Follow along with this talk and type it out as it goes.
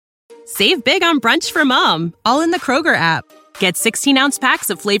Save big on brunch for mom, all in the Kroger app. Get 16-ounce packs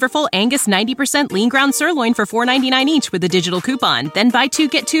of flavorful Angus 90% lean ground sirloin for $4.99 each with a digital coupon. Then buy 2,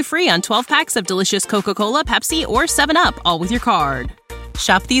 get 2 free on 12 packs of delicious Coca-Cola, Pepsi, or 7-Up, all with your card.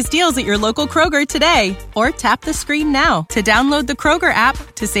 Shop these deals at your local Kroger today, or tap the screen now to download the Kroger app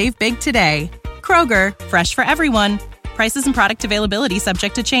to save big today. Kroger, fresh for everyone. Prices and product availability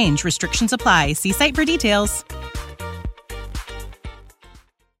subject to change. Restrictions apply. See site for details.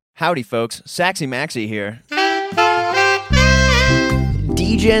 Howdy, folks. Saxy Maxie here.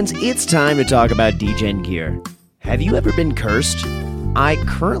 D-Gens, it's time to talk about D-Gen gear. Have you ever been cursed? I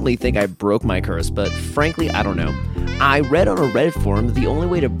currently think I broke my curse, but frankly, I don't know. I read on a Reddit forum that the only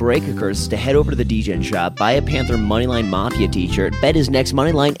way to break a curse is to head over to the D-Gen shop, buy a Panther Moneyline Mafia t-shirt, bet his next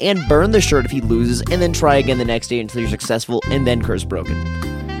moneyline, and burn the shirt if he loses, and then try again the next day until you're successful, and then curse broken.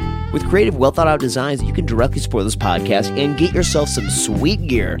 With creative, well-thought-out designs, you can directly support this podcast and get yourself some sweet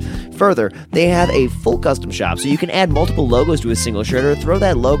gear. Further, they have a full custom shop, so you can add multiple logos to a single shirt or throw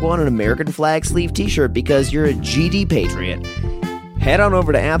that logo on an American flag sleeve t-shirt because you're a GD patriot. Head on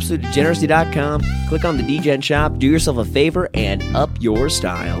over to AbsoluteDegeneracy.com, click on the D-Gen shop, do yourself a favor, and up your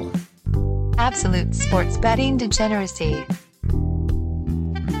style. Absolute Sports Betting Degeneracy.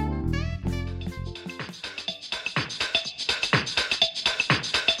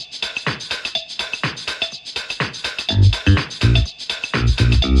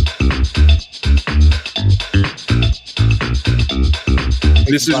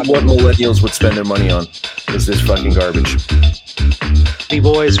 This is what millennials would spend their money on, is this fucking garbage. The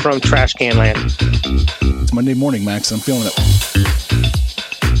boys from Trash Can Land. It's Monday morning, Max. I'm feeling it.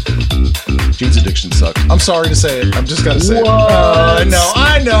 Jeans addiction sucks. I'm sorry to say it. I'm just got to say it. I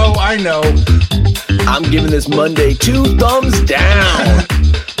know. I'm giving this Monday 2 thumbs down.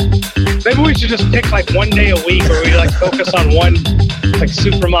 Maybe we should just pick like one day a week where we like focus on one like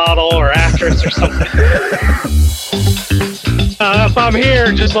supermodel or actress or something. If I'm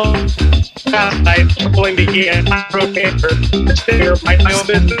here, just like I'm pulling the just here, my own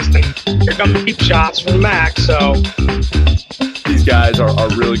business, and here come the deep shots from Max. So These guys are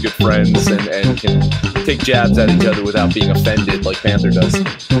really good friends and can take jabs at each other without being offended like Panther does.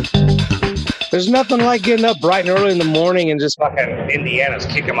 there's nothing like getting up bright and early in the morning and just fucking Indiana's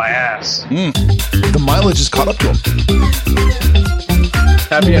kicking my ass. The mileage is caught up to him.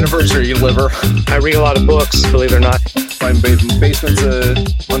 Happy anniversary, liver. I read a lot of books, believe it or not. My basement's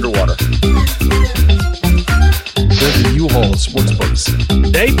underwater. There's a U-Haul sports books.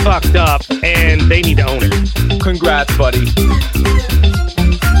 They fucked up and they need to own it. Congrats, buddy.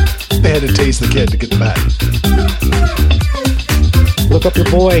 They had to tase the kid to get the bat. Look up your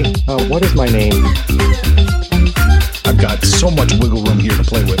boy. What is my name? I've got so much wiggle room here to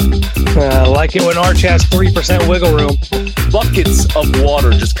play with. Like it when Arch has 3% wiggle room. Buckets of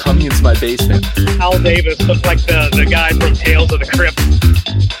water just coming into my basement. Al Davis looked like the guy from Tales of the Crypt.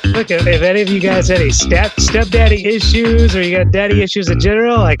 Look, if any of you guys had any stepdaddy issues or you got daddy issues in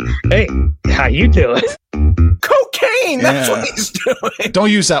general, like, hey, how you doing? Cocaine! That's what he's doing.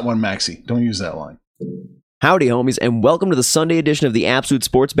 Don't use that one, Maxie. Don't use that line. Howdy, homies, and welcome to the Sunday edition of the Absolute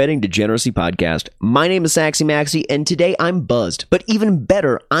Sports Betting Degeneracy Podcast. My name is Saxy Maxie, and today I'm buzzed. But even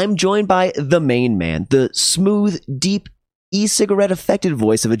better, I'm joined by the main man, the smooth, deep, e-cigarette affected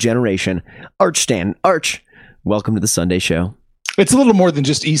voice of a generation, Arch Stanton. Arch, welcome to the Sunday show. It's a little more than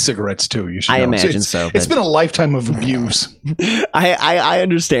just e-cigarettes, too. You should know. I imagine so. It's been a lifetime of abuse. I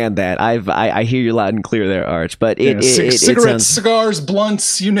understand that. I hear you loud and clear there, Arch. But cigarettes, it sounds, cigars,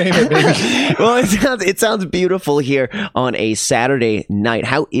 blunts, you name it, baby. Well, it sounds beautiful here on a Saturday night.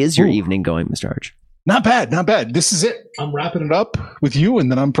 How is your evening going, Mr. Arch? Not bad, not bad. This is it. I'm wrapping it up with you,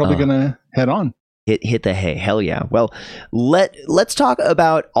 and then I'm probably going to head on. Hit the hay. Hell yeah. Well, let's talk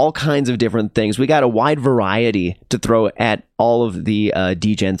about all kinds of different things. We got a wide variety to throw at all of the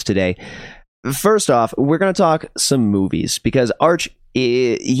D-Gens today. First off, we're going to talk some movies because Arch,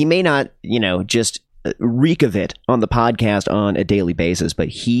 he may not, just reek of it on the podcast on a daily basis, but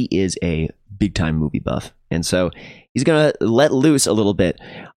he is a big time movie buff. And so he's going to let loose a little bit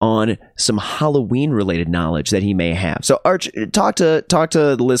on some Halloween related knowledge that he may have. So Arch, talk to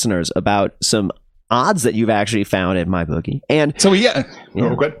the listeners about some odds that you've actually found at MyBookie. And so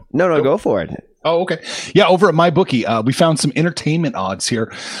No, go for it. Oh, okay. Yeah, over at MyBookie, we found some entertainment odds here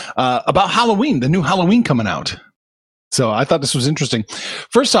about Halloween, the new Halloween coming out. So I thought this was interesting.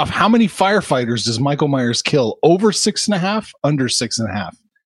 First off, how many firefighters does Michael Myers kill? Over 6.5, under 6.5?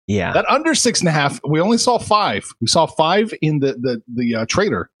 Yeah. That under 6.5, we only saw 5. We saw 5 in the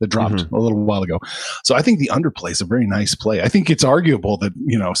trailer that dropped a little while ago. So I think the underplay is a very nice play. I think it's arguable that,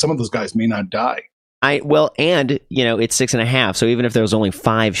 some of those guys may not die. And it's 6.5. So even if there was only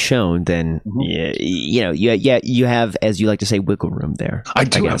 5 shown, then you have, as you like to say, wiggle room there. I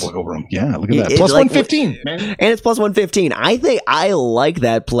do have wiggle room. Yeah, look at that. Plus 115, man. And it's plus 115. I think I like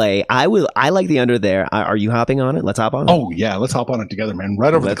that play. I like the under there. Are you hopping on it? Let's hop on it. Oh yeah, let's hop on it together, man.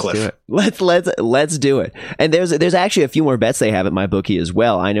 Right over the cliff. Let's do it. And there's actually a few more bets they have at MyBookie as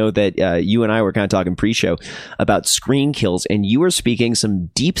well. I know that you and I were kind of talking pre-show about screen kills, and you were speaking some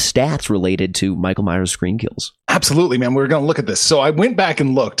deep stats related to Michael Myers screen kills. Absolutely, man. We're going to look at this. So I went back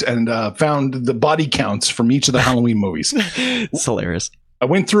and looked and found the body counts from each of the Halloween movies. It's hilarious. I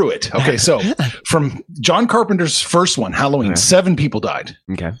went through it. Okay, so from John Carpenter's first one, Halloween, 7 people died.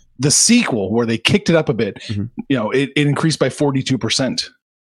 Okay. The sequel, where they kicked it up a bit, it increased by 42%.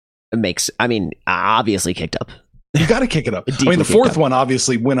 Obviously kicked up. You got to kick it up. The fourth one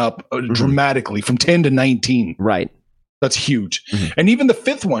obviously went up dramatically from 10 to 19. Right. That's huge. And even the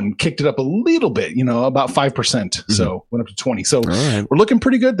 5th one kicked it up a little bit, about 5%. So went up to 20. So we're looking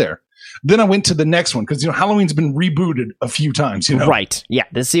pretty good there. Then I went to the next one because, Halloween's been rebooted a few times, Right. Yeah.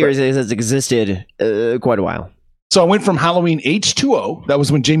 This series has existed quite a while. So I went from Halloween H2O. That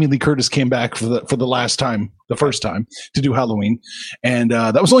was when Jamie Lee Curtis came back for the last time, the first time to do Halloween. And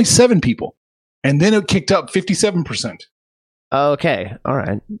that was only 7 people. And then it kicked up 57%. Okay, all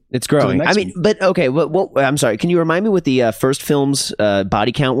right, it's growing. I'm sorry. Can you remind me what the first film's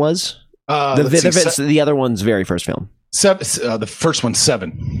body count was? The other one's very first film. 7. The first one's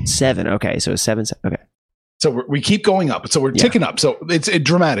 7. 7. Okay, so 7. Okay. So we keep going up. So we're ticking up. So it's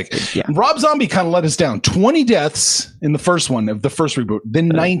dramatic. Yeah. Rob Zombie kind of let us down. 20 deaths in the first one of the first reboot, then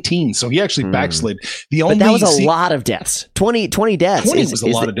 19. So he actually backslid. But that was a lot of deaths. 20 deaths. 20 was a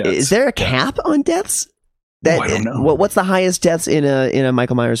lot of deaths. Is there a cap on deaths? I don't know. What's the highest deaths in a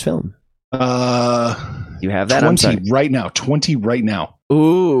Michael Myers film? You have that? 20 right now. 20 right now.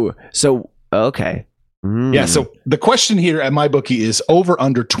 Ooh. So okay. Yeah. So the question here at MyBookie is over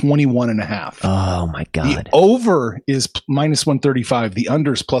under 21.5. Oh my God. The over is minus 135. The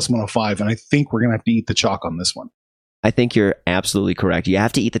under is plus 105. And I think we're gonna have to eat the chalk on this one. I think you're absolutely correct. You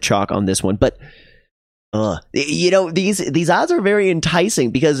have to eat the chalk on this one, but these odds are very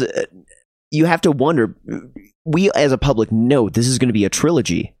enticing because. You have to wonder, we as a public know this is going to be a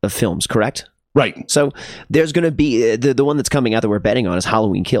trilogy of films, correct? Right. So there's going to be the one that's coming out that we're betting on is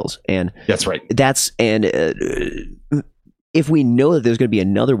Halloween Kills. And that's right. If we know that there's going to be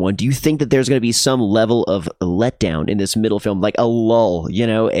another one, do you think that there's going to be some level of letdown in this middle film, like a lull,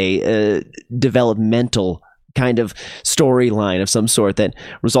 a developmental kind of storyline of some sort that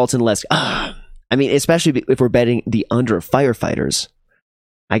results in less, especially if we're betting the under Firefighters.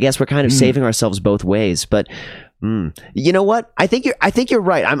 I guess we're kind of saving ourselves both ways, but you know what? I think you're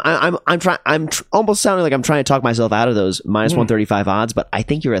right. I'm almost sounding like I'm trying to talk myself out of those minus 135 odds, but I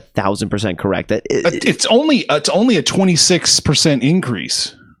think you're 1,000% correct. That it's only a 26%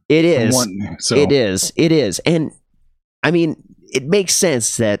 increase. It is. It is, and it makes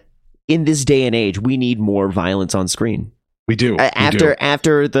sense that in this day and age, we need more violence on screen. We do.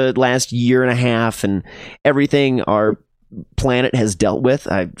 After the last year and a half and everything our planet has dealt with,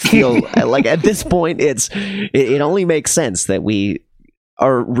 I feel like at this point it only makes sense that we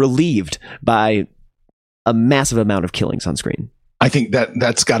are relieved by a massive amount of killings on screen. I think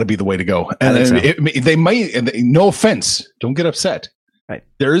that's got to be the way to go. And they might, no offense, don't get upset. Right.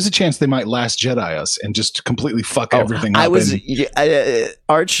 There is a chance they might Last Jedi us and just completely fuck everything up.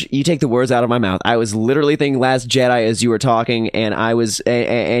 Arch, you take the words out of my mouth. I was literally thinking Last Jedi as you were talking, and I was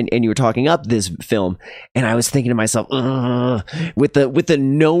and you were talking up this film, and I was thinking to myself, with the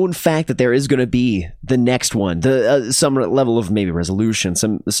known fact that there is going to be the next one, some level of maybe resolution,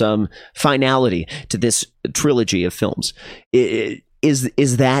 some finality to this trilogy of films.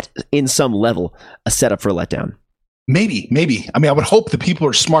 Is that in some level a setup for a letdown? Maybe. I would hope that people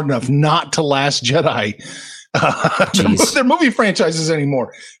are smart enough not to Last Jedi their movie franchises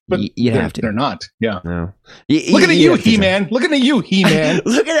anymore. But you have to. They're not. Yeah. No. Looking at you, He-Man. Looking at you, He-Man.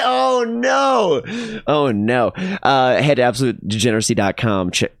 Look at it. Oh, no. Head to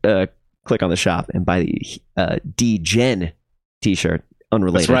AbsoluteDegeneracy.com. Click on the shop and buy the D-Gen t-shirt.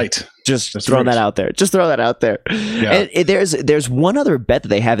 Unrelated. That's right. Just throw that out there. Yeah. And there's one other bet that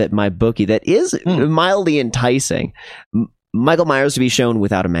they have at MyBookie that is mildly enticing. Michael Myers to be shown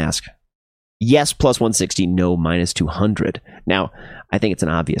without a mask. Yes, plus 160. No, minus 200. Now, I think it's an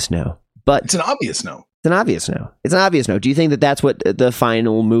obvious no. But it's an obvious no. Do you think that that's what the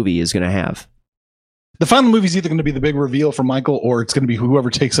final movie is going to have? The final movie is either going to be the big reveal for Michael, or it's going to be whoever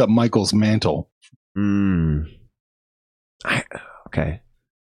takes up Michael's mantle. Okay.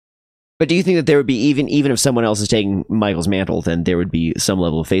 But do you think that there would be, even if someone else is taking Michael's mantle, then there would be some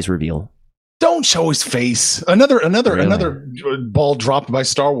level of face reveal? Don't show his face. Another ball dropped by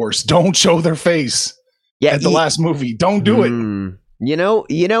Star Wars. Don't show their face. Yeah, at the last movie. Don't do it. You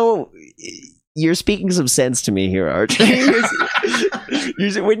know, you're speaking some sense to me here, Arch.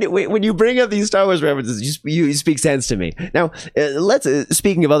 When you bring up these Star Wars references, you speak sense to me. Now, let's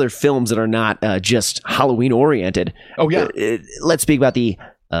speaking of other films that are not just Halloween oriented. Oh yeah. Let's speak about the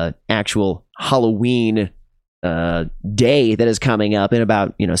actual Halloween day that is coming up in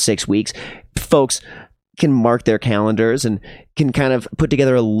about 6 weeks. Folks can mark their calendars and can kind of put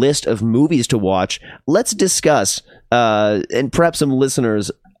together a list of movies to watch. Let's discuss and prep some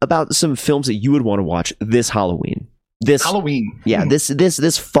listeners about some films that you would want to watch this Halloween. This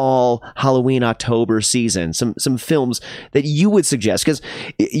fall Halloween October season. Some films that you would suggest, because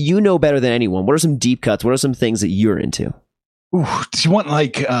you know better than anyone. What are some deep cuts? What are some things that you're into? Ooh, do you want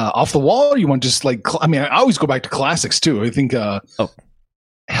like off the wall, or you want just like? I mean, I always go back to classics too. I think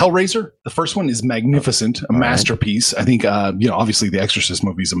Hellraiser, the first one, is magnificent, a masterpiece. I think obviously the Exorcist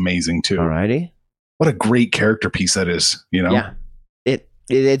movie is amazing too. Alrighty, what a great character piece that is. Yeah.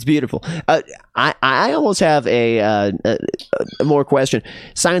 It's beautiful. I almost have a more question.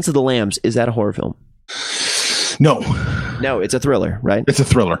 Silence of the Lambs, is that a horror film? No, it's a thriller, right? It's a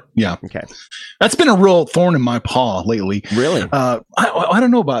thriller. Yeah. Okay. That's been a real thorn in my paw lately. Really? I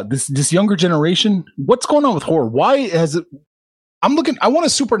don't know about this younger generation. What's going on with horror? Why has it? I want a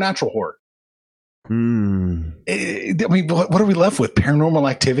supernatural horror. I mean, what are we left with? Paranormal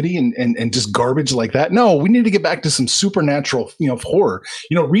Activity and just garbage like that? No, we need to get back to some supernatural, horror.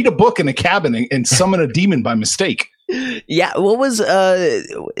 Read a book in a cabin and summon a demon by mistake. Yeah, what was I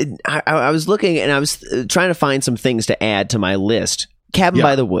was looking and I was trying to find some things to add to my list. Cabin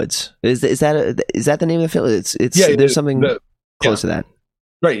by the Woods. Is that the name of the film? There's something close to that.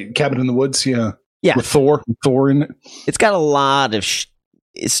 Right, Cabin in the Woods. Yeah. With Thor in it. It's got a lot of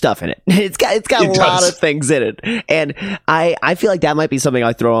stuff in it. It's got a lot of things in it, and I feel like that might be something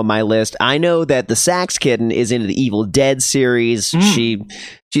I throw on my list. I know that the Sax Kitten is into the Evil Dead series.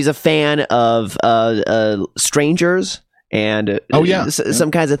 She's a fan of Strangers and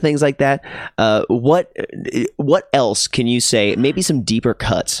some kinds of things like that. What else can you say? Maybe some deeper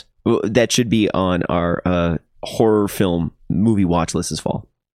cuts that should be on our horror film movie watch list this fall.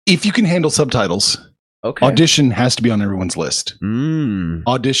 If you can handle subtitles. Okay. Audition has to be on everyone's list.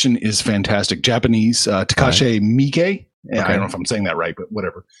 Audition is fantastic. Japanese, Takashi Miike. I don't know if I'm saying that right, but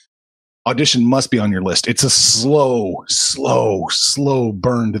whatever. Audition must be on your list. It's a slow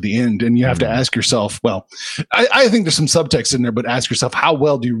burn to the end. And you have to ask yourself, well, I think there's some subtext in there, but ask yourself, how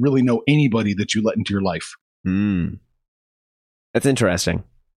well do you really know anybody that you let into your life? That's interesting.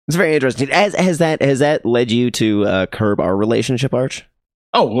 It's very interesting. Has that led you to curb our relationship, Arch?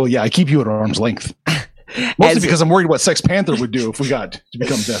 Oh, well, yeah, I keep you at arm's length. Mostly because I'm worried what Sex Panther would do if we got to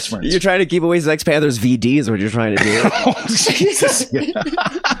become best friends. You're trying to keep away Sex Panther's VD is what you're trying to do. Oh, Jesus.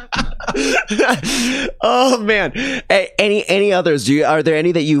 Oh, man. Any others? Are there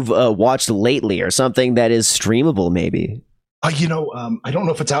any that you've watched lately or something that is streamable maybe? I don't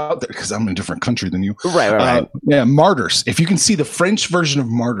know if it's out there because I'm in a different country than you. Right. Martyrs. If you can see the French version of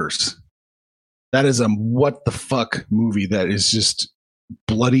Martyrs, that is a what the fuck movie that is just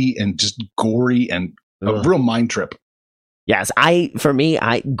bloody and just gory and a real mind trip. Yes,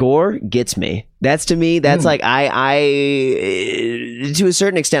 gore gets me. That's like I to a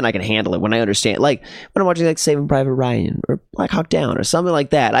certain extent I can handle it when I understand. Like when I'm watching like Saving Private Ryan or Black Hawk Down or something like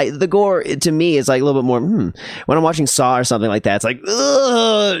that. The gore to me is like a little bit more. When I'm watching Saw or something like that, it's like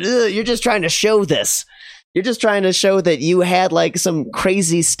you're just trying to show this. You're just trying to show that you had like some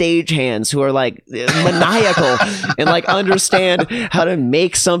crazy stagehands who are like maniacal and like understand how to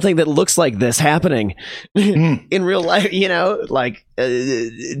make something that looks like this happening in real life,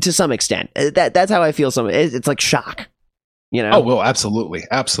 to some extent. That's how I feel. It's like shock, Oh, well, absolutely.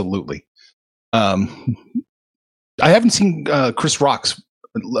 I haven't seen Chris Rock's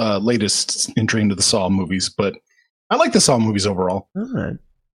latest entry into the Saw movies, but I like the Saw movies overall,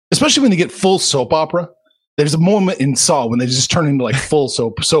 especially when they get full soap opera. There's a moment in Saw when they just turn into like full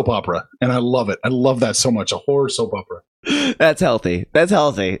soap opera, and I love it. I love that so much. A horror soap opera. That's healthy. It's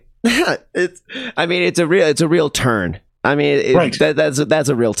a real turn. I mean, right. That's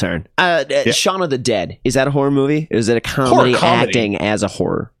a real turn. Shaun of the Dead, is that a horror movie? Or is it a comedy acting as a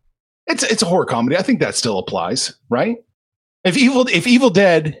horror? It's a horror comedy. I think that still applies, right? If Evil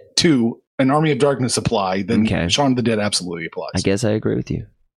Dead 2 and Army of Darkness apply, then Shaun of the Dead absolutely applies. I guess I agree with you.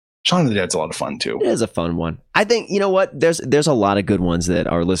 Shaun of the Dead's a lot of fun too. It is a fun one. I think, you know what? There's a lot of good ones that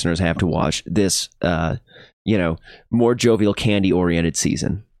our listeners have to watch this, more jovial candy oriented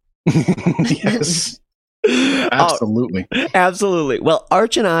season. Yes. Absolutely. Absolutely. Well,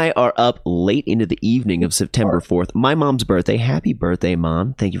 Arch and I are up late into the evening of September 4th. My mom's birthday. Happy birthday,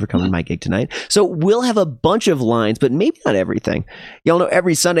 Mom. Thank you for coming to my gig tonight. So we'll have a bunch of lines, but maybe not everything. Y'all know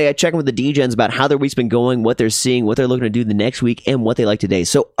every Sunday I check in with the DGens about how their week's been going, what they're seeing, what they're looking to do the next week, and what they like today.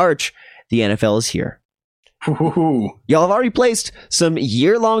 So Arch, the NFL is here. Ooh. Y'all have already placed some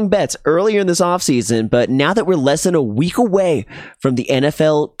year-long bets earlier in this offseason, but now that we're less than a week away from the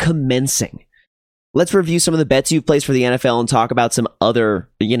NFL commencing, let's review some of the bets you've placed for the NFL and talk about some other,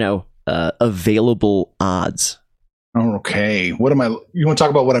 available odds. Okay. You want to talk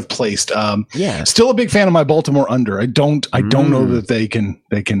about what I've placed? Yeah. Still a big fan of my Baltimore under. I don't know that they can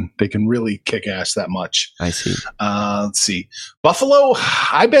really kick ass that much. I see. Let's see. Buffalo,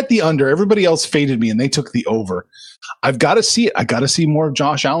 I bet the under. Everybody else faded me and they took the over. I've got to see it. I got to see more of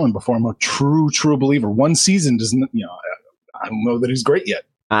Josh Allen before I'm a true believer. One season doesn't, I don't know that he's great yet.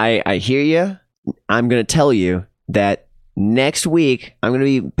 I hear you. I'm going to tell you that next week I'm going to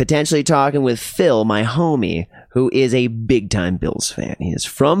be potentially talking with Phil, my homie, who is a big-time Bills fan. He is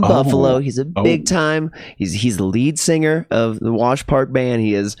from Buffalo. He's a big-time. He's the lead singer of the Wash Park Band.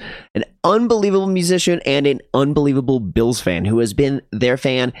 He is an unbelievable musician and an unbelievable Bills fan who has been their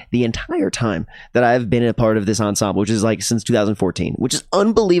fan the entire time that I've been a part of this ensemble, which is like since 2014, which is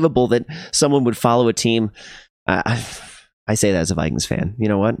unbelievable that someone would follow a team. I say that as a Vikings fan. You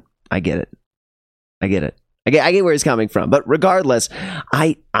know what? I get it. I get where he's coming from. But regardless,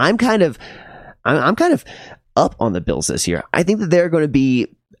 I'm kind of up on the Bills this year. I think that they're going to be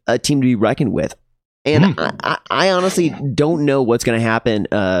a team to be reckoned with. And I honestly don't know what's going to happen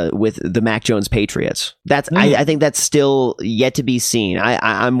with the Mac Jones Patriots. I think that's still yet to be seen.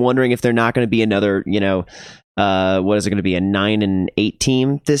 I'm wondering if they're not going to be another, what is it going to be, a 9-8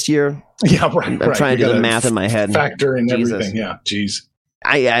 team this year? Yeah, right. I'm trying to do the math in my head. Factor in everything. Yeah, geez.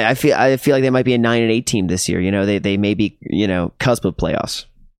 I feel like they might be a 9-8 team this year. They may be, cusp of playoffs.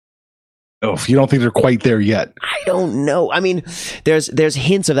 Oh, if you don't think they're quite there yet. I don't know. I mean, there's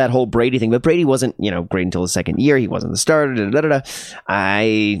hints of that whole Brady thing, but Brady wasn't, great until his second year. He wasn't the starter.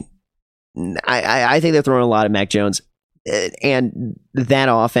 I think they're throwing a lot at Mac Jones. And that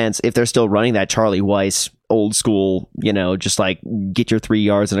offense, if they're still running that Charlie Weiss old school, just like get your 3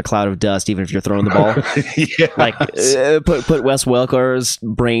 yards in a cloud of dust, even if you're throwing the ball. Yeah. Like put Wes Welker's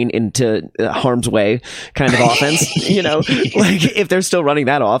brain into harm's way kind of offense. Like if they're still running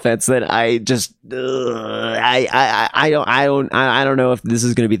that offense, then I just I don't know if this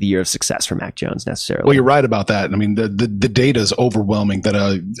is going to be the year of success for Mac Jones necessarily. Well, you're right about that. I mean, the data is overwhelming that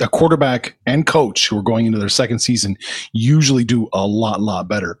a quarterback and coach who are going into their second season usually do a lot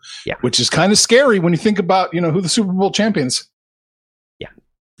better. Yeah, which is kind of scary when you think about who the Super Bowl champions.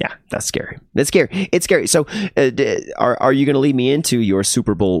 Yeah, that's scary. It's scary. So, are you going to lead me into your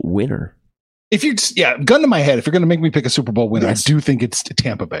Super Bowl winner? If you, gun to my head, if you're going to make me pick a Super Bowl winner, yes. I do think it's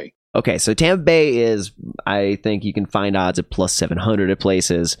Tampa Bay. Okay, so Tampa Bay is, I think you can find odds at plus 700 at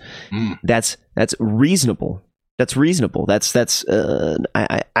places. That's reasonable. That's reasonable. I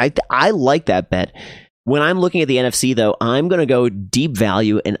like that bet. When I'm looking at the NFC, though, I'm going to go deep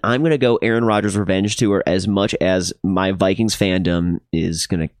value, and I'm going to go Aaron Rodgers' revenge tour as much as my Vikings fandom is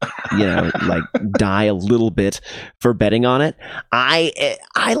going to, die a little bit for betting on it. I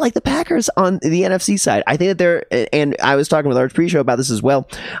like the Packers on the NFC side. I think that they're, and I was talking with our pre-show about this as well.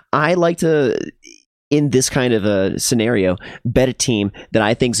 I like to, in this kind of a scenario, bet a team that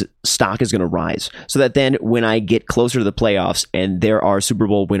I think's stock is going to rise, so that then when I get closer to the playoffs and there are Super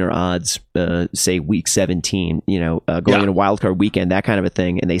Bowl winner odds, say week 17, going into wild card weekend, that kind of a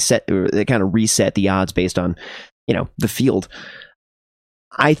thing, and they kind of reset the odds based on, the field.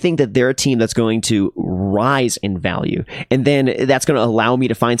 I think that they're a team that's going to rise in value, and then that's going to allow me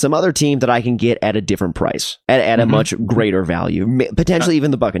to find some other team that I can get at a different price, at a much greater value, potentially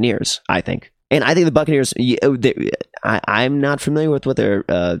even the Buccaneers, I think. And I think the Buccaneers, I'm not familiar with what their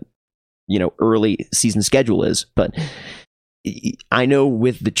early season schedule is, but I know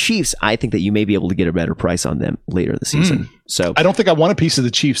with the Chiefs, I think that you may be able to get a better price on them later in the season. So I don't think I want a piece of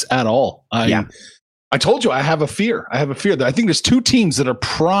the Chiefs at all. I told you I have a fear. That I think there's two teams that are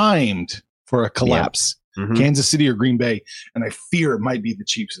primed for a collapse. Yeah. Kansas City or Green Bay, and I fear it might be the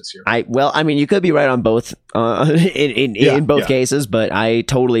Chiefs this year. You could be right on both in both cases, but I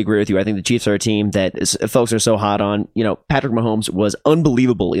totally agree with you. I think the Chiefs are a team that folks are so hot on. Patrick Mahomes was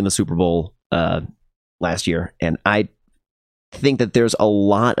unbelievable in the Super Bowl last year, and I think that there's a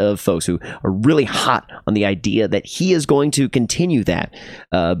lot of folks who are really hot on the idea that he is going to continue that.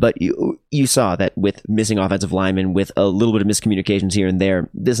 But you saw that with missing offensive linemen, with a little bit of miscommunications here and there,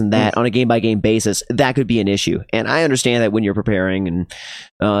 this and that, on a game-by-game basis, that could be an issue. And I understand that when you're preparing and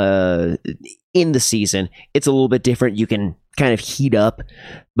in the season, it's a little bit different. You can kind of heat up.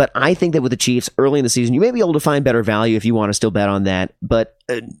 But I think that with the Chiefs early in the season, you may be able to find better value if you want to still bet on that. But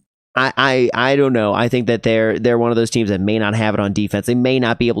I don't know. I think that they're one of those teams that may not have it on defense. They may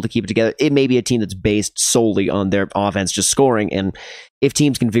not be able to keep it together. It may be a team that's based solely on their offense just scoring. And if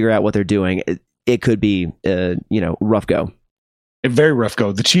teams can figure out what they're doing, it could be rough go. A very rough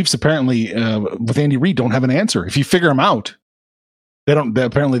go. The Chiefs apparently with Andy Reid don't have an answer. If you figure them out, they don't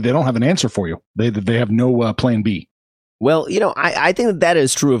have an answer for you. They have no plan B. Well, I think that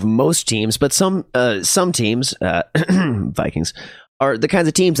is true of most teams, but some teams, Vikings, are the kinds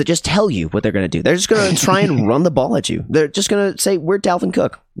of teams that just tell you what they're going to do. They're just going to try and run the ball at you. They're just going to say, we're Dalvin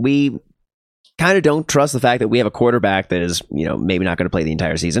Cook. We kind of don't trust the fact that we have a quarterback that is, maybe not going to play the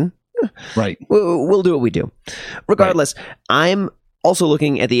entire season. Right. We'll do what we do. Regardless, right. I'm also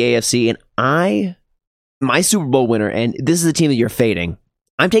looking at the AFC, and my Super Bowl winner, and this is the team that you're fading,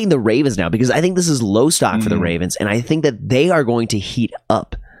 I'm taking the Ravens now because I think this is low stock for the Ravens, and I think that they are going to heat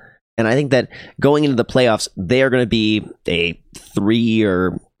up. And I think that going into the playoffs, they are going to be a 3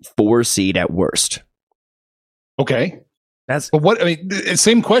 or 4 seed at worst. Okay.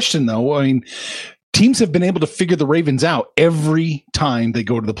 Same question, though. I mean, teams have been able to figure the Ravens out every time they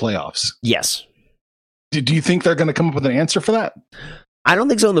go to the playoffs. Yes. Do you think they're going to come up with an answer for that? I don't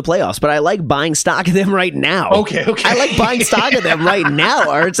think so in the playoffs, but I like buying stock in them right now. Okay. I like buying stock in them right now,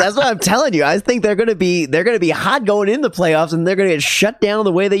 Arts. That's what I'm telling you. I think they're going to be hot going in the playoffs, and they're going to get shut down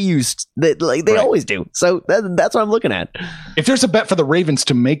the way they always do. So that's what I'm looking at. If there's a bet for the Ravens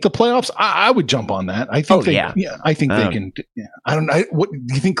to make the playoffs, I would jump on that. I think they can. Yeah. I don't know. What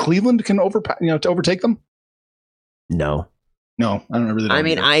do you think? Cleveland can to overtake them? No, I don't really know. I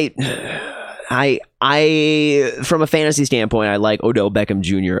mean, I from a fantasy standpoint, I like Odell Beckham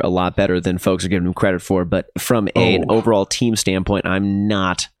Jr. a lot better than folks are giving him credit for. But from an overall team standpoint, I'm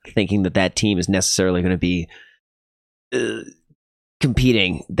not thinking that team is necessarily going to be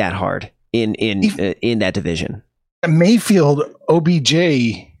competing that hard in that division. Mayfield OBJ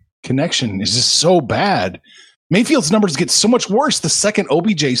connection is just so bad. Mayfield's numbers get so much worse the second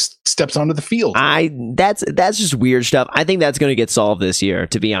OBJ steps onto the field. That's just weird stuff. I think that's going to get solved this year,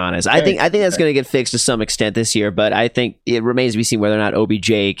 to be honest. I think that's going to get fixed to some extent this year, but I think it remains to be seen whether or not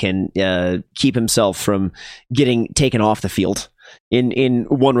OBJ can keep himself from getting taken off the field in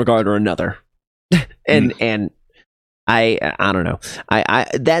one regard or another. And I don't know.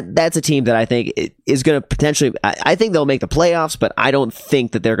 That's a team that I think is going to potentially. I think they'll make the playoffs, but I don't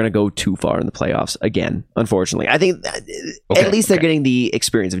think that they're going to go too far in the playoffs again. Unfortunately, I think at least they're getting the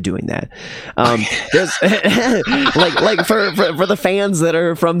experience of doing that. There's like for the fans that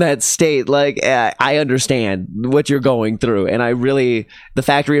are from that state, I understand what you're going through, and the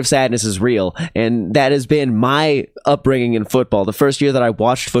factory of sadness is real, and that has been my upbringing in football. The first year that I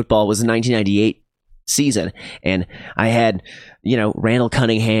watched football was in 1998. Season, and I had Randall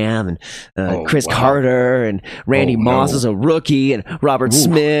Cunningham and Chris Carter and Randy Moss as a rookie and Robert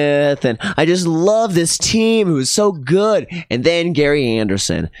Smith, and I just love this team who is so good. And then Gary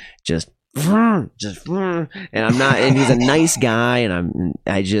Anderson and I'm not, and he's a nice guy, and I'm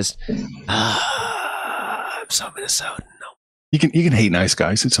so Minnesota. You can hate nice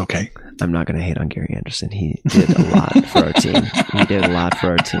guys. It's okay. I'm not going to hate on Gary Anderson. He did a lot for our team.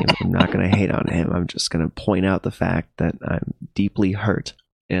 I'm not going to hate on him. I'm just going to point out the fact that I'm deeply hurt.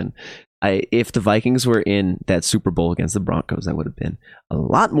 And if the Vikings were in that Super Bowl against the Broncos, that would have been a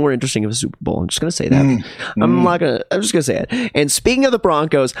lot more interesting of a Super Bowl. I'm just going to say that. I'm just going to say it. And speaking of the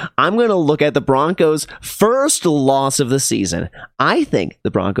Broncos, I'm going to look at the Broncos' first loss of the season. I think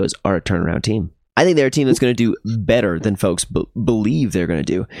the Broncos are a turnaround team. I think they're a team that's going to do better than folks believe they're going to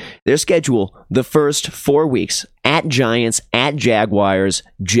do. Their schedule, the first 4 weeks, at Giants, at Jaguars,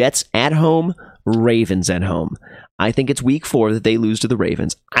 Jets at home, Ravens at home. I think it's week 4 that they lose to the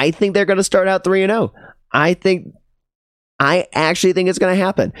Ravens. I think they're going to start out 3-0. I actually think it's going to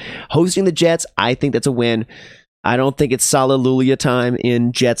happen. Hosting the Jets, I think that's a win. I don't think it's Hallelujah time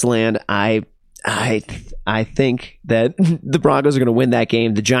in Jets land. I think that the Broncos are going to win that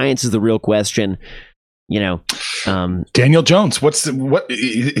game. The Giants is the real question. Daniel Jones. What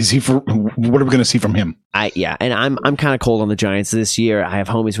is he for? What are we going to see from him? And I'm kind of cold on the Giants this year. I have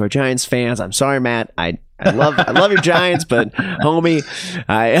homies who are Giants fans. I'm sorry, Matt. I love your Giants, but homie,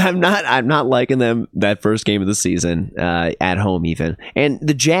 I'm not liking them that first game of the season at home even. And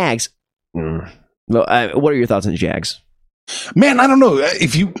the Jags. What are your thoughts on the Jags? Man, I don't know.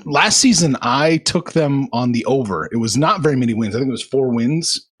 Last season, I took them on the over. It was not very many wins. I think it was 4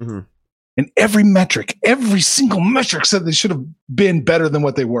 wins. Mm-hmm. And every single metric said they should have been better than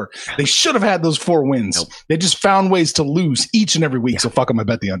what they were. They should have had those 4 wins. Nope. They just found ways to lose each and every week. Yeah. So fuck them. I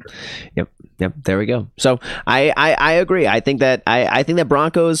bet the under. Yep. There we go. So I agree. I think that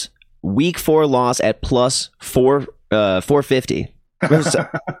Broncos week 4 loss at plus 450. So,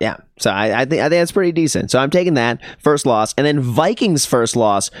 yeah. So I think that's pretty decent. So I'm taking that first loss, and then Vikings first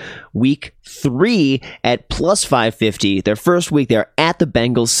loss week 3 at plus 550. Their first week they're at the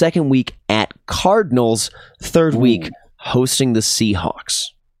Bengals, second week at Cardinals, third week hosting the Seahawks.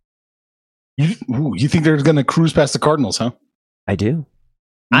 You think they're going to cruise past the Cardinals, huh? I do.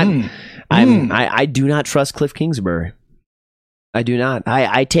 I do not trust Cliff Kingsbury. I do not.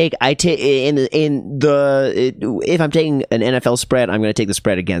 I take if I'm taking an NFL spread, I'm going to take the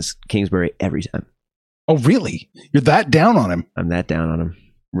spread against Kingsbury every time. Oh, really? You're that down on him? I'm that down on him.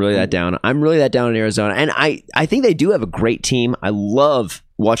 Really that down. I'm really that down in Arizona, and I think they do have a great team. I love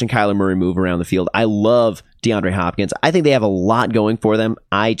watching Kyler Murray move around the field. I love DeAndre Hopkins. I think they have a lot going for them.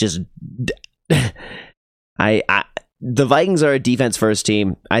 The Vikings are a defense first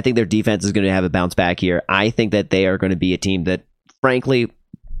team. I think their defense is going to have a bounce back here. I think that they are going to be a team that, frankly,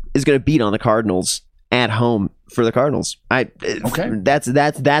 is going to beat on the Cardinals at home for the Cardinals.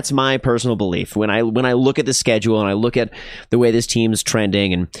 That's my personal belief. When I look at the schedule and I look at the way this team's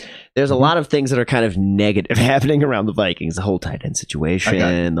trending, and there's a lot of things that are kind of negative happening around the Vikings. The whole tight end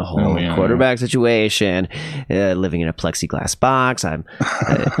situation, the whole quarterback situation, living in a plexiglass box. I'm,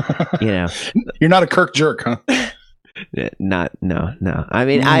 You're not a Kirk jerk, huh? No. I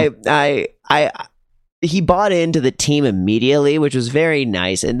mean, he bought into the team immediately, which was very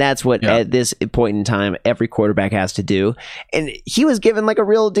nice. And that's what at this point in time, every quarterback has to do. And he was given like a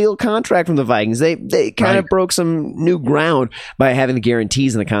real deal contract from the Vikings. They kind of broke some new ground by having the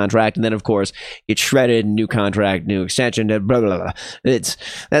guarantees in the contract. And then, of course, it shredded, new contract, new extension, blah, blah, blah. That's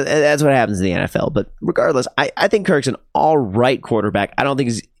what happens in the NFL. But regardless, I think Kirk's an all right quarterback. I don't think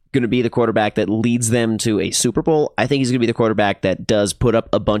he's going to be the quarterback that leads them to a Super Bowl. I think he's going to be the quarterback that does put up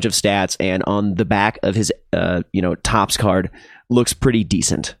a bunch of stats, and on the back of his tops card looks pretty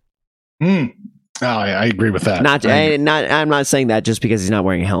decent. Oh, I agree with that. I'm not saying that just because he's not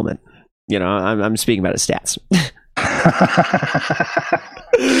wearing a helmet. I'm speaking about his stats.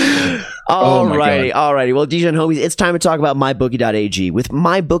 Alrighty. Well, DJ and homies, it's time to talk about MyBookie.ag. With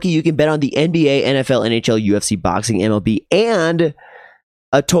MyBookie, you can bet on the NBA, NFL, NHL, UFC, boxing, MLB, and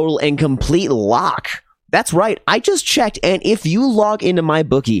a total and complete lock. That's right. I just checked, and if you log into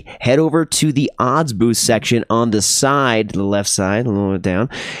MyBookie, head over to the odds boost section on the left side, a little bit down.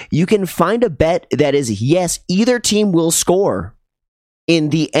 You can find a bet that is, yes, either team will score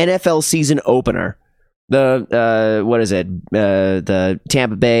in the NFL season opener. The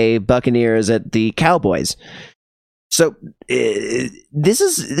Tampa Bay Buccaneers at the Cowboys. So this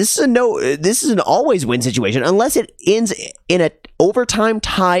is an always win situation unless it ends in an overtime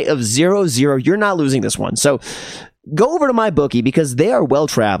tie of 0-0. You're not losing this one. So go over to MyBookie because they are well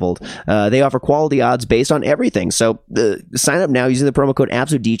traveled. They offer quality odds based on everything. So sign up now using the promo code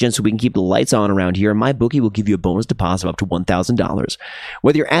AbsoluteDegen so we can keep the lights on around here. MyBookie will give you a bonus deposit of up to $1,000.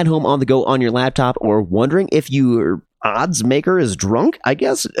 Whether you're at home, on the go, on your laptop, or wondering if your odds maker is drunk, I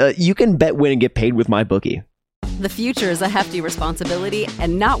guess you can bet, win, and get paid with MyBookie. The future is a hefty responsibility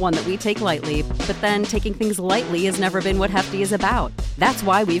and not one that we take lightly. But then taking things lightly has never been what Hefty is about. That's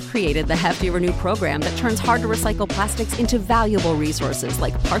why we've created the Hefty Renew program that turns hard-to-recycle plastics into valuable resources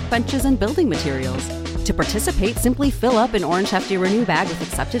like park benches and building materials. To participate, simply fill up an orange Hefty Renew bag with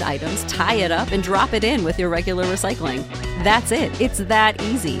accepted items, tie it up, and drop it in with your regular recycling. That's it. It's that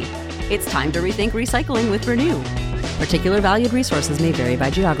easy. It's time to rethink recycling with Renew. Particular valued resources may vary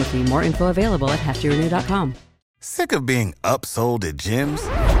by geography. More info available at heftyrenew.com. Sick of being upsold at gyms?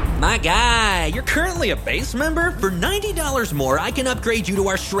 My guy, you're currently a base member? For $90 more, I can upgrade you to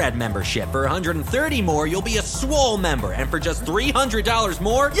our Shred membership. For $130 more, you'll be a Swole member. And for just $300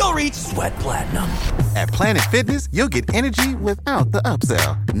 more, you'll reach Sweat Platinum. At Planet Fitness, you'll get energy without the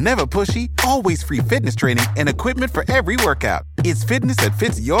upsell. Never pushy, always free fitness training and equipment for every workout. It's fitness that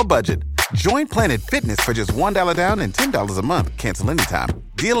fits your budget. Join Planet Fitness for just $1 down and $10 a month. Cancel anytime.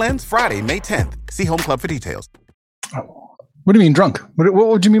 Deal ends Friday, May 10th. See Home Club for details. What do you mean drunk? What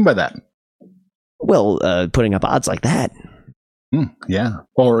would you mean by that? Well, putting up odds like that. Yeah.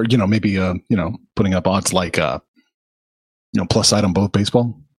 Or, maybe, putting up odds like, plus side on both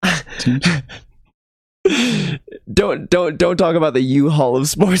baseball teams. Don't talk about the U-Haul of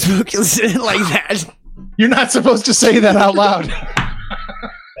sportsbook like that. You're not supposed to say that out loud.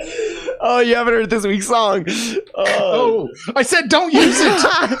 Oh, you haven't heard this week's song. Oh, I said don't use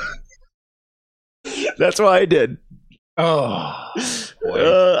it. That's why I did. Oh,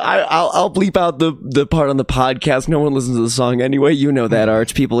 I'll bleep out the part on the podcast. No one listens to the song anyway. You know that,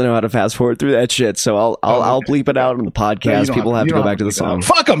 Arch. People know how to fast forward through that shit. So I'll bleep it out on the podcast. No, People have to go back to the song.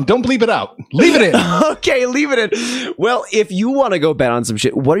 Fuck them. Don't bleep it out. Leave it in. Okay, leave it in. Well, if you want to go bet on some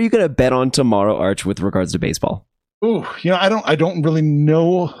shit, what are you going to bet on tomorrow, Arch, with regards to baseball? Ooh, I don't really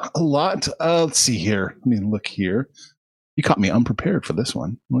know a lot. Let's see here. Let me look here. You caught me unprepared for this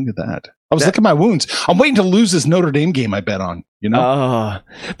one. Look at that. I was licking my wounds. I'm waiting to lose this Notre Dame game I bet on,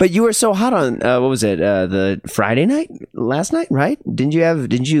 But you were so hot on, what was it? The Friday night? Last night, right?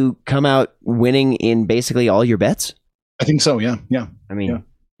 Didn't you come out winning in basically all your bets? I think so, yeah. I mean,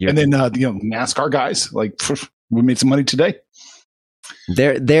 yeah. And then, NASCAR guys, like, we made some money today.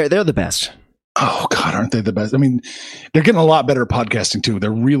 They're the best. Oh, God, aren't they the best? I mean, they're getting a lot better at podcasting, too.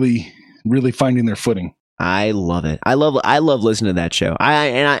 They're really, really finding their footing. I love it. I love listening to that show.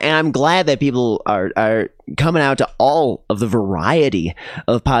 I'm glad that people are coming out to all of the variety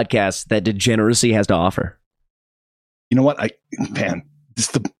of podcasts that Degeneracy has to offer. You know what? I'm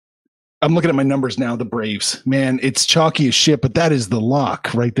looking at my numbers now. The Braves, man, it's chalky as shit, but that is the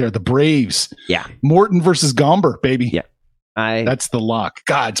lock right there. The Braves. Yeah. Morton versus Gomber, baby. Yeah. That's the lock.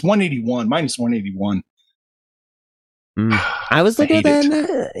 God, it's 181 minus 181. I was looking at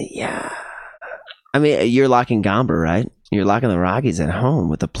that. Yeah. I mean, you're locking Gomber, right? You're locking the Rockies at home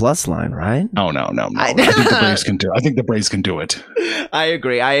with the plus line, right? Oh, no. I think the Braves can do it. I think the Braves can do it. I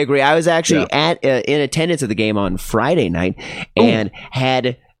agree. I was actually in attendance at the game on Friday night and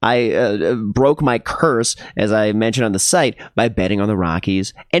broke my curse, as I mentioned on the site, by betting on the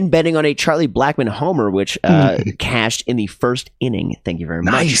Rockies and betting on a Charlie Blackmon homer, which cashed in the first inning. Thank you very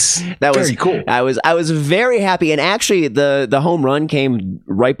much. Nice. That was very cool. I was very happy, and actually the home run came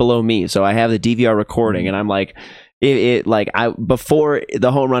right below me, so I have the DVR recording, and I'm like, before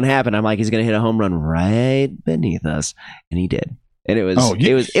the home run happened, I'm like, he's gonna hit a home run right beneath us, and he did, and it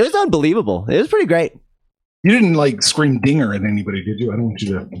was unbelievable. It was pretty great. You didn't scream dinger at anybody, did you? I don't want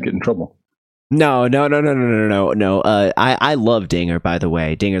you to get in trouble. No. I love Dinger, by the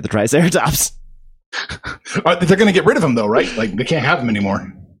way. Dinger the Triceratops. They're going to get rid of him, though, right? Like, they can't have him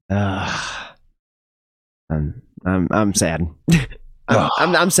anymore. I'm sad.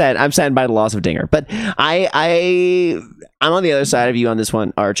 I'm sad. I'm saddened by the loss of Dinger. But I'm on the other side of you on this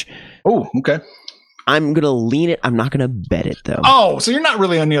one, Arch. Oh, okay. I'm going to lean it. I'm not going to bet it, though. Oh, so you're not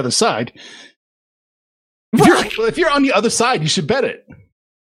really on the other side. If you're on the other side, you should bet it.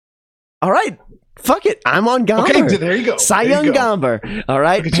 All right. Fuck it. I'm on Gomber. Okay, there you go. Cy Young Gomber. All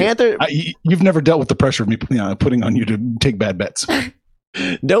right. Panther. You've never dealt with the pressure of me putting on you to take bad bets.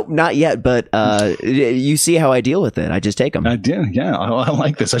 Nope, not yet. But you see how I deal with it. I just take them. I did. Yeah, I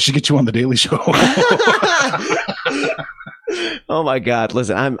like this. I should get you on the Daily Show. Oh my God!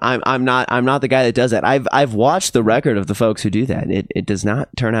 Listen, I'm not the guy that does that. I've watched the record of the folks who do that. It does not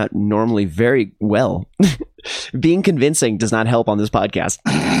turn out normally very well. Being convincing does not help on this podcast.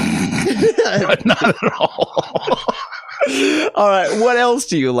 Not at all. All right, what else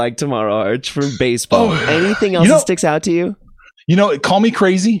do you like tomorrow, Arch, from baseball? Anything else that sticks out to you? Call me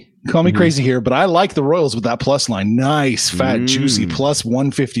crazy. Call me crazy here, but I like the Royals with that plus line. Nice, fat, juicy plus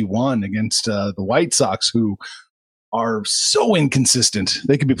 151 against the White Sox, who are so inconsistent.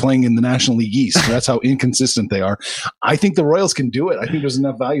 They could be playing in the National League East. That's how inconsistent they are. I think the Royals can do it. I think there's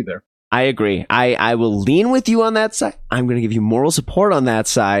enough value there. I agree. I will lean with you on that side. I'm going to give you moral support on that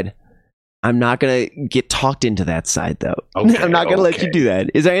side. I'm not going to get talked into that side, though. Okay, I'm not going to let you do that.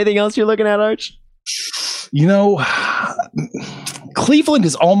 Is there anything else you're looking at, Arch? Cleveland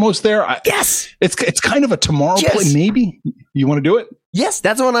is almost there. Yes. It's kind of a tomorrow play, maybe. You want to do it? Yes,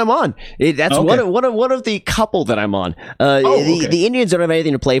 that's what I'm on. That's one of the couple that I'm on. The Indians don't have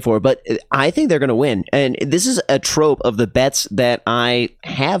anything to play for, but I think they're going to win. And this is a trope of the bets that I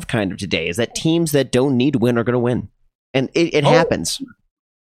have kind of today, is that teams that don't need to win are going to win. And it happens.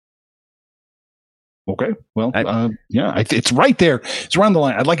 Okay. Well, it's right there. It's around the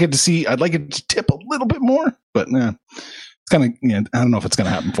line. I'd like it to tip a little bit more, but it's kind of, I don't know if it's going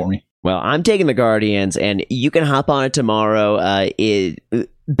to happen for me. Well, I'm taking the Guardians, and you can hop on it tomorrow.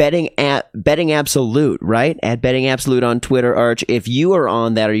 Betting Absolute, right? At Betting Absolute on Twitter, Arch. If you are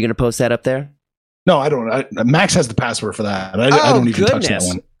on that, are you going to post that up there? No, I don't. Max has the password for that. I don't even touch that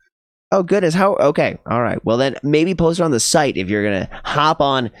one. Oh, goodness. How? Okay. All right. Well, then maybe post it on the site if you're going to hop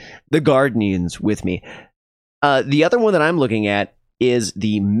on the Guardians with me. The other one that I'm looking at is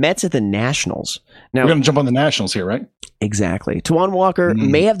the Mets at the Nationals. Now, we're going to jump on the Nationals here, right? Exactly. Tawan Walker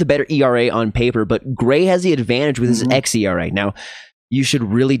may have the better ERA on paper, but Gray has the advantage with his xERA. Now, you should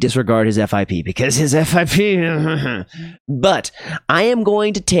really disregard his FIP because his FIP. But I am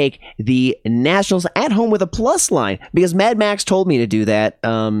going to take the Nationals at home with a plus line because Mad Max told me to do that.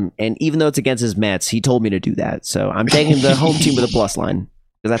 And even though it's against his Mets, he told me to do that. So I'm taking the home team with a plus line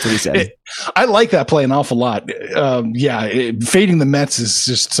because that's what he said. I like that play an awful lot. Fading the Mets is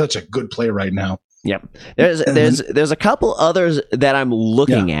just such a good play right now. Yep. There's a couple others that I'm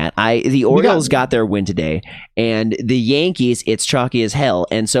looking at. The Orioles got their win today, and the Yankees, it's chalky as hell.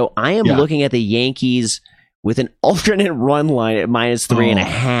 And so I am looking at the Yankees with an alternate run line at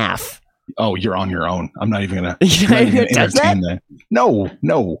 -3.5. Oh, you're on your own. I'm not even gonna entertain that. No.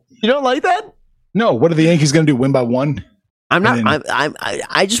 You don't like that? No. What are the Yankees gonna do? Win by 1?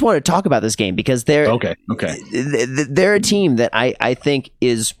 I just want to talk about this game because they're okay. They're a team that I think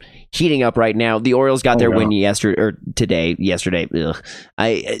is heating up right now. The Orioles got their win yesterday. Ugh.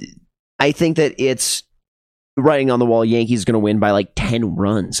 I think that it's writing on the wall. Yankees is going to win by like 10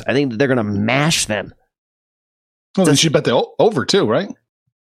 runs. I think that they're going to mash them. Well, then you should bet the over too, right?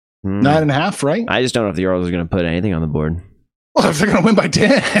 9.5, right? I just don't know if the Orioles are going to put anything on the board. Well, if they're going to win by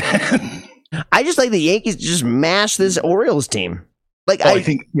 10. I just like the Yankees to just mash this Orioles team. I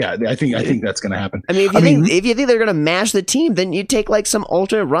think that's going to happen. I mean, if you think they're going to mash the team, then you take like some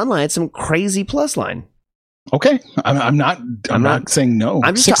alternate run line, some crazy plus line. Okay, I'm not saying no.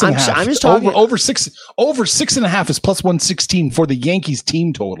 I'm just talking over 6.5 is plus 116 for the Yankees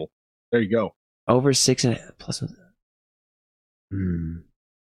team total. There you go. Over 6.5 plus.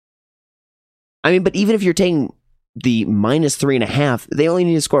 I mean, but even if you're taking the -3.5, they only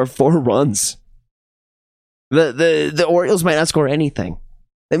need to score 4 runs. The Orioles might not score anything.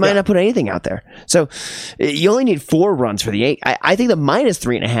 They might not put anything out there. So you only need 4 runs for the Yankees. I think the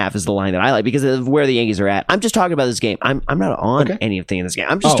 -3.5 is the line that I like because of where the Yankees are at. I'm just talking about this game. I'm not on anything in this game.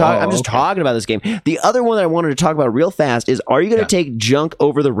 I'm just talking about this game. The other one that I wanted to talk about real fast is: are you going to take junk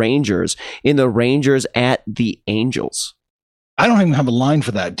over the Rangers in the Rangers at the Angels? I don't even have a line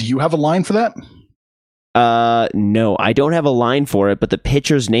for that. Do you have a line for that? No, I don't have a line for it, but the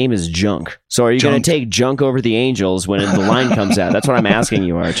pitcher's name is Junk. So are you going to take Junk over the Angels when the line comes out? That's what I'm asking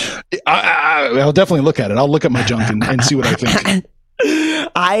you, Arch. I'll definitely look at it. I'll look at my Junk and see what I think.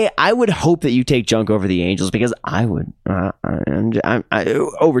 I would hope that you take Junk over the Angels because I would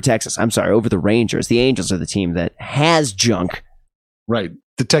over Texas. I'm sorry, over the Rangers. The Angels are the team that has Junk. Right.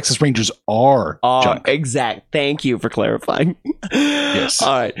 The Texas Rangers are junk. Exact. Thank you for clarifying. Yes.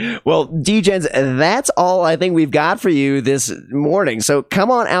 All right. Well, D-Gens, that's all I think we've got for you this morning. So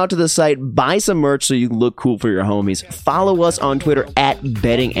come on out to the site, buy some merch so you can look cool for your homies. Follow us on Twitter at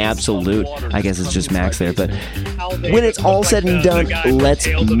BettingAbsolute. I guess it's just Max there, but when it's all said and done, let's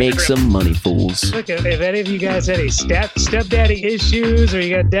make some money, fools. Look, if any of you guys had any stepdaddy issues or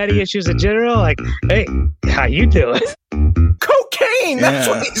you got daddy issues in general, like, hey, how you doing? Cocaine! That's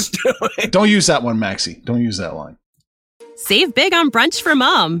what he's doing. Don't use that one, Maxie. Don't use that line. Save big on brunch for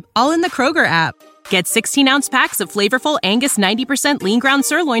mom, all in the Kroger app. Get 16-ounce packs of flavorful Angus 90% lean ground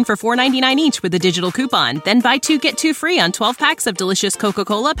sirloin for $4.99 each with a digital coupon. Then buy 2, get 2 free on 12 packs of delicious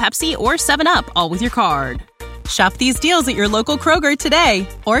Coca-Cola, Pepsi, or 7-Up, all with your card. Shop these deals at your local Kroger today,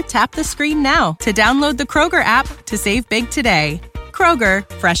 or tap the screen now to download the Kroger app to save big today. Kroger,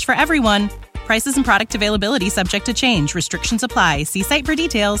 fresh for everyone. Prices and product availability subject to change. Restrictions apply. See site for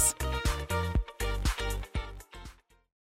details.